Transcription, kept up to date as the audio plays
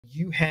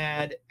you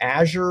had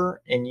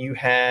Azure and you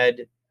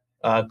had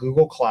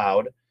Google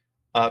Cloud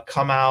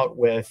come out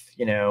with,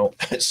 you know,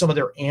 some of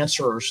their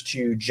answers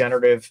to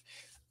generative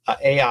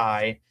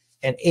AI,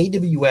 and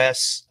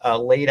AWS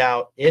laid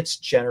out its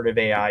generative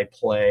AI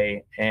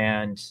play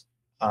and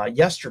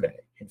yesterday,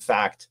 in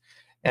fact.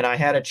 And I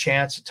had a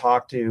chance to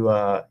talk to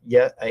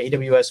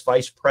AWS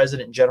Vice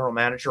President and General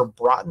Manager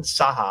Bratin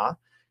Saha,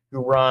 who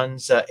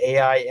runs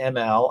AI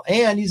ML,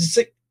 and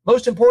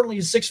most importantly,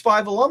 he's a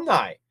 6.5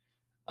 alumni.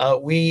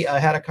 We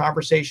had a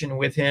conversation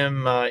with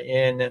him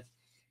at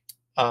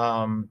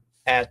not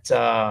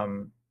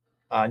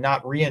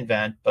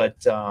reInvent, but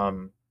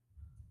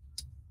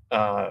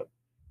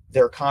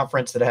their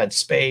conference that had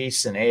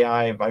space and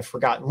AI. I've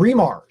forgotten,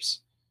 Remars.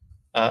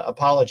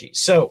 Apologies.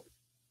 So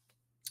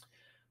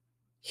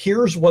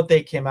here's what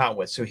they came out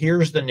with. So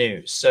here's the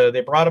news. So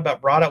they brought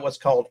out what's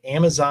called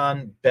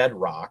Amazon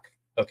Bedrock.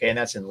 Okay, and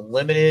that's in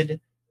limited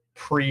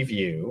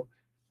preview.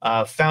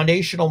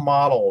 Foundational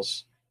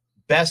models,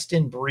 best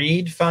in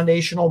breed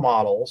foundational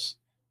models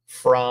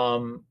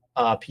from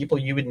people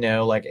you would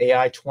know, like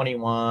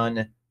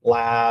AI21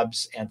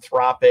 Labs,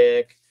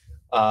 Anthropic,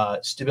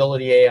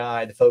 Stability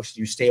AI, the folks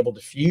who do Stable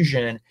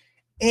Diffusion,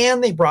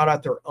 and they brought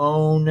out their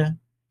own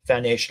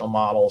foundational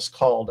models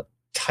called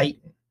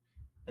Titan.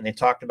 And they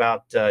talked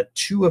about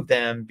two of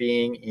them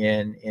being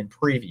in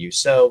preview.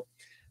 So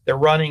they're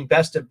running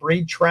best of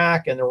breed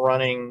track, and they're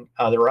running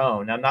their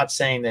own. I'm not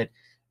saying that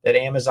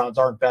Amazon's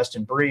aren't best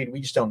in breed.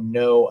 We just don't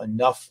know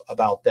enough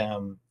about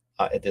them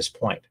at this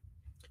point.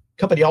 The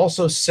company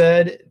also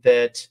said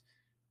that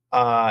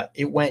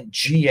it went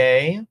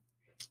GA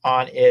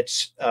on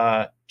its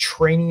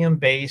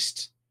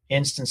Trainium-based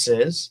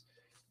instances,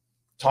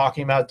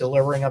 talking about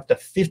delivering up to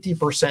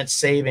 50%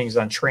 savings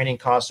on training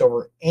costs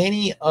over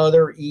any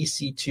other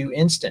EC2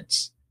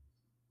 instance,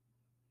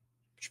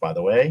 which, by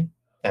the way,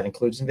 that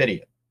includes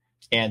NVIDIA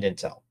and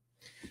Intel.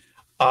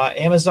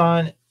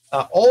 Amazon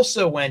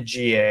also went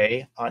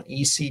GA on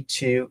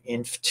EC2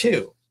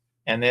 Inf2,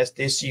 and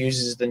this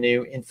uses the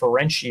new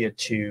Inferentia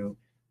 2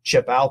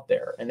 chip out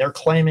there, and they're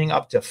claiming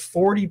up to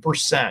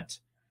 40%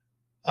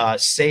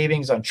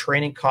 savings on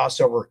training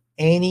costs over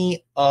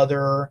any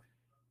other,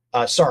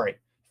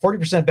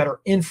 40%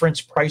 better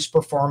inference price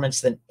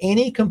performance than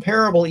any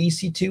comparable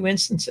EC2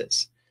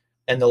 instances,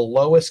 and the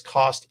lowest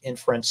cost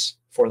inference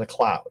for the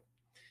cloud.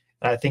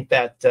 And I think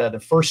that the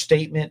first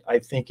statement, I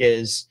think,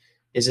 is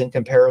in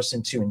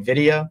comparison to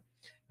NVIDIA.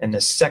 And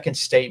the second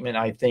statement,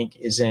 I think,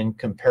 is in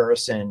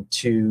comparison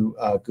to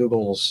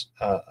Google's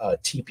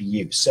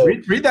TPU. So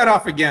read that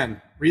off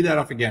again. Read that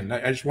off again.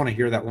 I just want to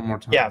hear that one more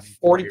time. Yeah,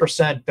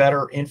 40%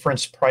 better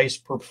inference price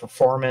per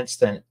performance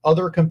than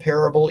other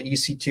comparable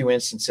EC2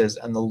 instances,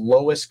 and the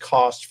lowest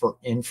cost for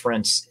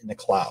inference in the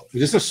cloud.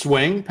 Is this a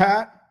swing,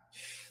 Pat?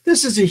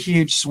 This is a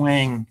huge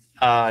swing,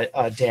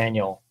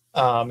 Daniel.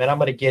 And I'm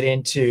going to get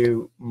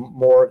into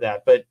more of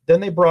that. But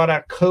then they brought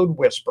out Code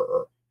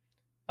Whisperer,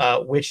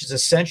 which is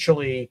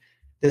essentially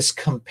this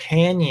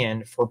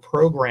companion for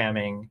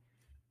programming,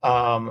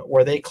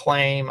 where they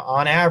claim,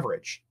 on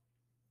average,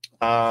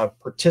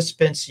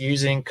 participants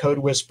using Code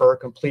Whisperer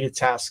completed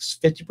tasks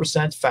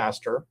 50%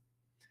 faster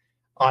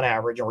on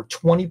average, or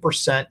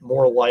 20%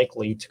 more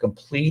likely to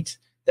complete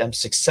them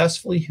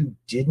successfully who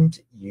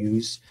didn't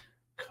use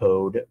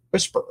Code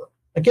Whisperer.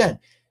 Again,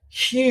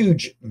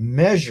 huge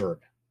measured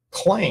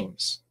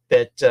claims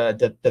that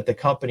the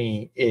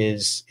company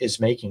is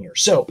making here.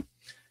 So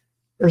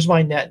here's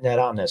my net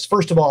on this.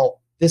 First of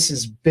all, this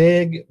is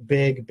big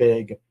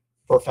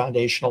for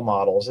foundational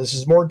models. This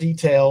is more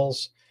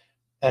details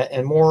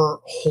and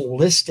more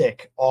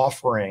holistic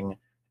offering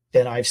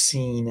than I've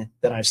seen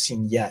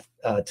yet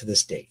to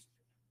this date.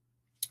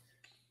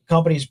 The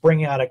company's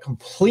bringing out a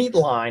complete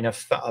line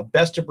of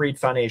best of breed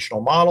foundational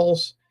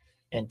models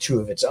and two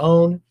of its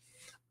own.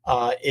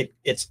 It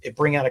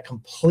bring out a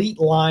complete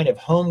line of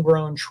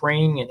homegrown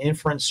training and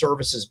inference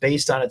services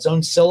based on its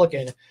own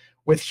silicon,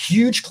 with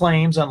huge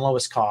claims on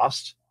lowest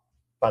cost.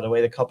 By the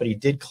way, the company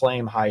did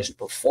claim highest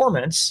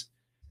performance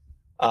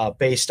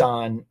based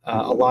on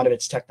a lot of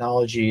its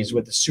technologies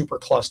with the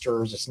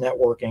superclusters, its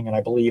networking, and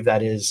I believe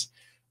that is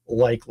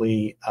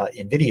likely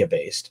NVIDIA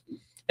based.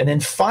 And then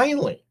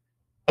finally,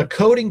 a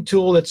coding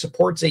tool that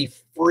supports a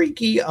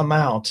freaky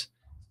amount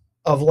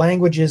of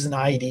languages and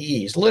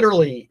IDEs.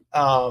 Literally,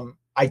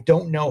 I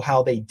don't know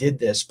how they did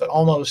this, but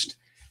almost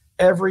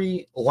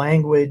every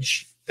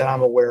language that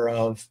I'm aware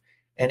of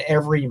and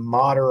every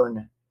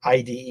modern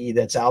IDE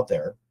that's out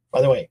there,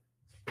 by the way,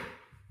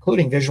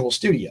 including Visual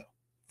Studio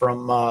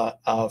from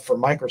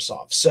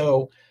Microsoft.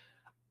 So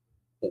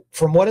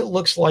from what it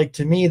looks like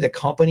to me, the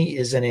company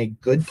is in a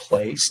good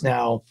place.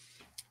 Now,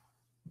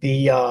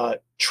 the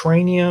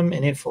Trainium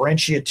and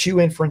Inferentia 2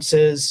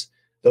 inferences,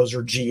 those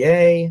are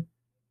GA,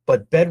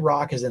 but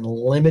Bedrock is in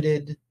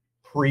limited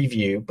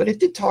preview, but it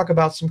did talk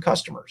about some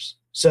customers.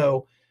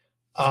 So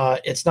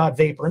it's not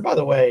vapor. And by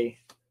the way,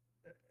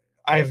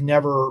 I've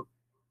never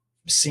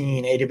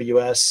seen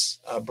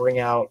AWS bring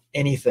out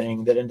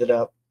anything that ended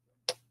up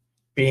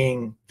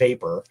being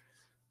vapor.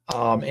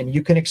 And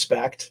you can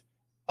expect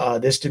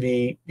this to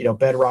be,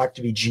 Bedrock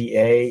to be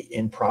GA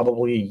in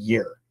probably a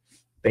year,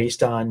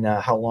 based on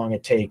how long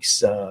it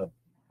takes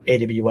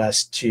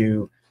AWS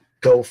to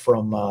go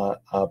from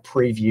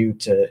preview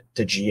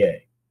to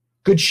GA.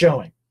 Good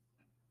showing.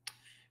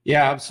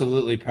 Yeah,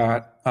 absolutely,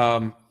 Pat.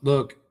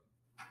 Look,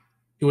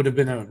 it would have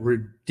been a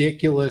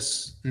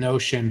ridiculous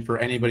notion for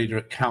anybody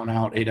to count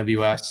out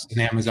AWS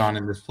and Amazon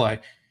in this play.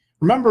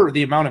 Remember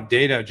the amount of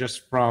data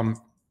just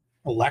from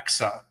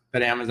Alexa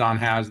that Amazon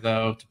has,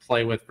 though, to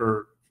play with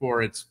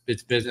for its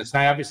business.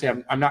 Now, obviously,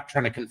 I'm not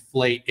trying to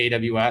conflate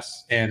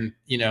AWS and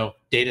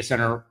data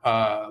center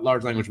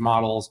large language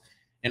models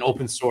and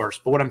open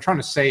source, but what I'm trying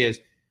to say is,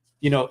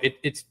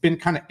 it's been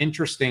kind of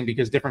interesting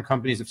because different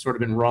companies have sort of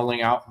been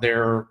rolling out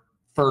their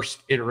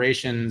first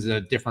iterations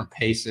at different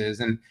paces,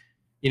 and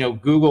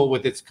Google,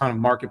 with its kind of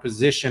market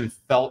position,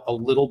 felt a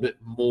little bit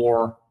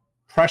more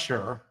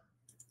pressure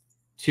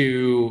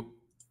to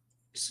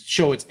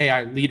show its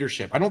AI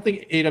leadership. I don't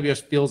think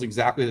AWS feels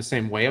exactly the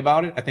same way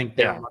about it. I think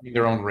they're running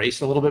their own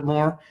race a little bit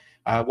more.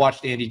 I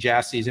watched Andy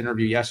Jassy's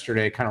interview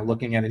yesterday, kind of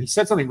looking at it. He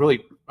said something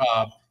really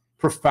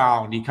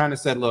profound. He kind of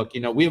said, look,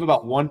 we have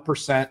about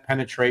 1%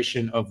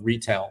 penetration of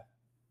retail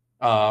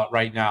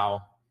right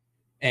now,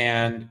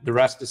 and the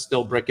rest is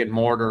still brick and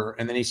mortar.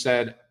 And then he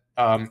said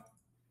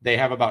they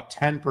have about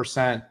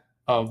 10%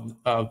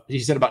 he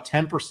said about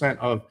 10%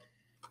 of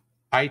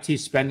IT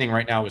spending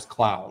right now is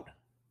cloud.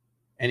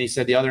 And he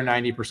said the other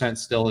 90%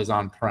 still is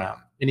on-prem.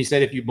 And he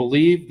said, if you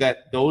believe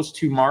that those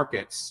two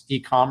markets,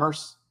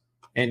 e-commerce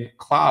and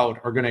cloud,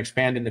 are going to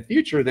expand in the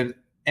future, then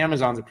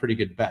Amazon's a pretty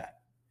good bet.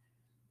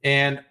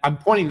 And I'm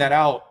pointing that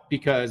out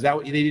because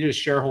they did a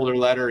shareholder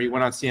letter. He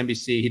went on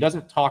CNBC. He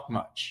doesn't talk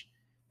much.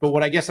 But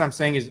what I guess I'm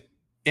saying is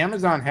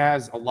Amazon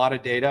has a lot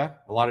of data,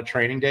 a lot of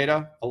training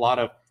data, a lot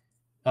of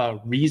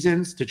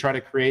reasons to try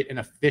to create an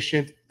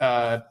efficient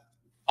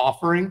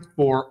offering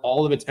for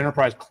all of its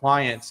enterprise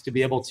clients to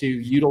be able to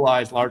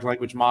utilize large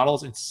language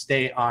models and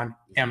stay on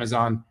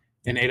Amazon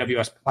and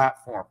AWS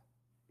platform.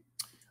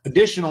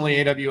 Additionally,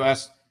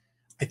 AWS,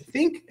 I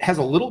think, has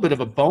a little bit of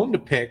a bone to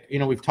pick.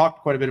 We've talked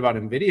quite a bit about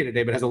NVIDIA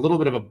today, but has a little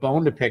bit of a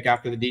bone to pick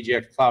after the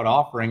DGX cloud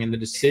offering and the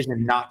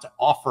decision not to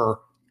offer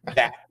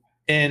that.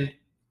 And,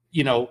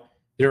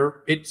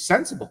 it's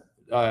sensible.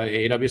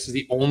 AWS is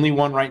the only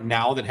one right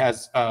now that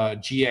has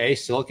GA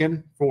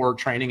silicon for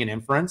training and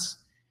inference.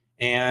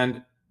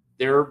 And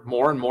they're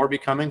more and more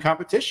becoming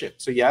competition.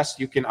 So yes,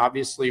 you can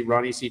obviously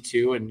run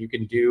EC2 and you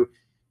can do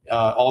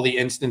all the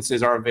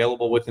instances are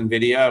available with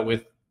NVIDIA,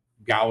 with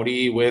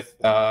Gaudi, with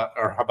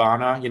or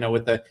Habana,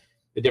 with the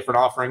different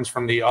offerings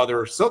from the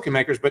other silicon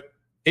makers. But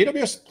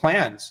AWS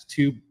plans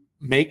to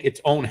make its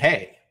own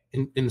hay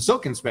in the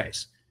silicon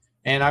space.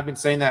 And I've been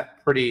saying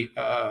that pretty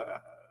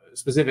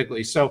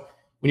specifically. So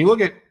when you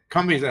look at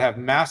companies that have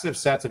massive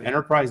sets of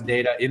enterprise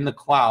data in the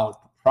cloud,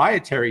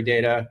 proprietary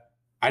data,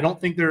 I don't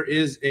think there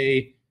is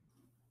a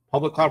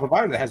public cloud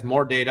provider that has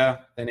more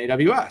data than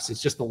AWS.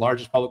 It's just the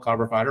largest public cloud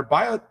provider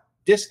by a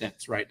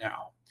distance right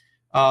now.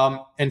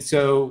 And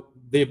so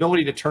the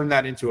ability to turn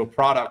that into a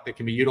product that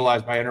can be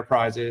utilized by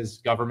enterprises,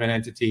 government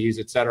entities,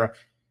 et cetera,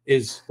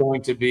 is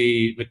going to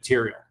be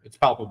material. It's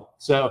palpable.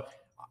 So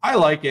I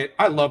like it.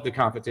 I love the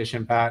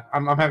competition, Pat.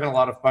 I'm having a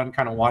lot of fun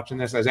kind of watching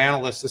this. As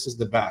analysts, this is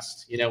the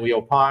best. We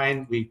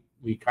opine,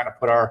 we kind of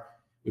put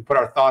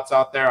our thoughts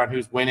out there on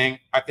who's winning.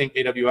 I think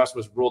AWS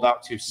was ruled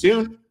out too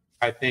soon.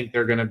 I think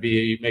they're going to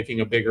be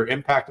making a bigger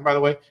impact. And by the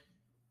way,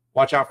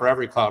 watch out for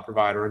every cloud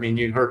provider. I mean,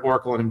 you heard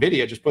Oracle and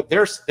NVIDIA just put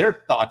their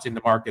thoughts in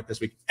the market this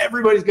week.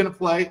 Everybody's going to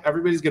play.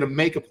 Everybody's going to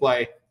make a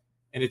play.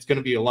 And it's going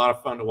to be a lot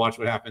of fun to watch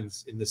what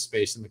happens in this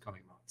space in the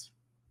coming months.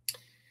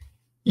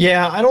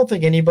 Yeah, I don't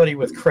think anybody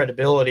with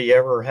credibility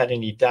ever had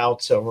any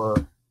doubts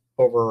over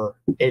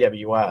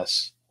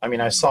AWS. I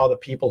mean, I saw the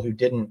people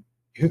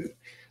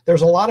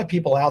there's a lot of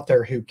people out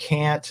there who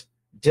can't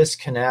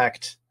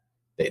disconnect.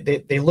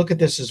 They look at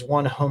this as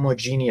one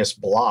homogeneous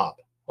blob,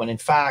 when in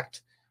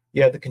fact,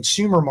 you have the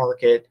consumer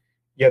market,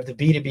 you have the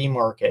B2B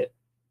market,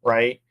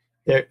 right?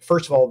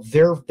 First of all,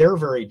 they're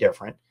very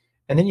different.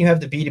 And then you have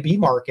the B2B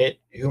market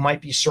who might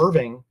be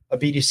serving a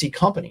B2C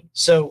company.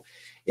 So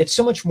it's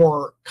so much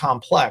more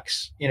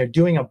complex,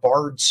 doing a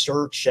Bard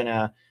search and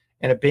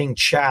a Bing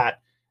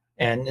chat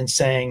and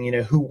saying,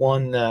 who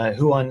won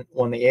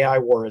the AI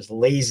war is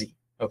lazy.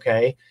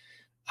 Okay.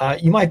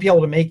 You might be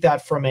able to make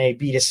that from a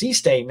B2C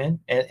statement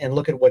and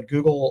look at what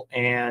Google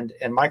and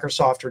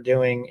Microsoft are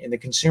doing in the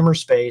consumer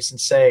space and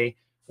say,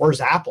 where's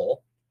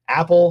Apple?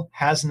 Apple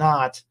has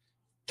not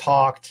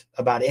talked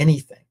about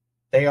anything.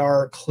 They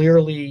are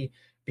clearly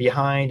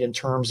behind in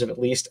terms of at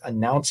least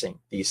announcing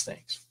these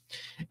things.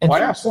 And I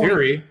have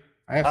Siri.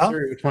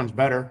 Siri. Which one's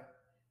better?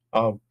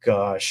 Oh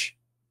gosh,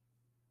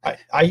 I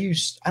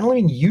don't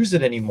even use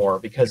it anymore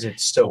because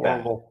it's so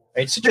horrible.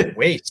 Bad. It's such a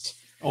waste.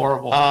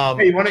 Horrible.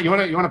 Hey, you want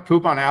to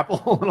poop on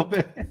Apple a little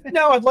bit?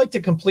 No, I'd like to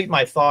complete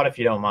my thought if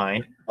you don't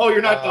mind. Oh,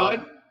 you're not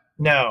done?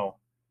 No.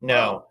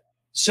 Oh.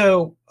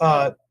 So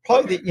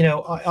probably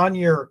on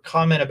your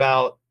comment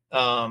about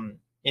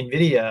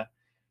NVIDIA,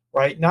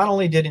 right? Not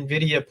only did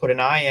NVIDIA put an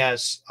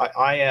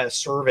IaaS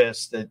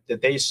service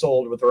that they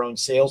sold with their own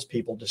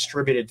salespeople,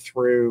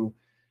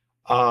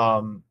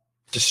 um,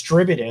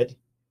 distributed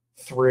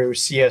through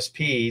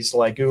CSPs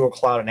like Google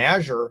Cloud and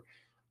Azure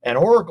and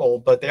Oracle,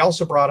 but they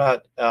also brought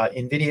out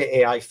NVIDIA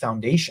AI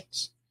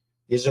Foundations.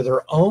 These are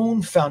their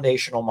own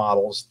foundational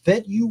models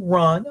that you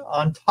run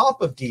on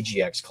top of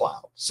DGX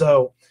Cloud.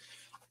 So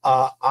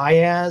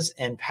IaaS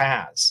and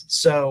PaaS.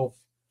 So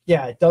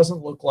yeah, it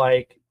doesn't look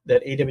like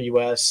that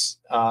AWS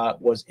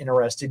was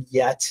interested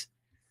yet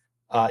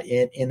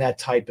in that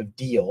type of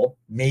deal.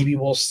 Maybe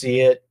we'll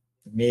see it,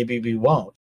 maybe we won't.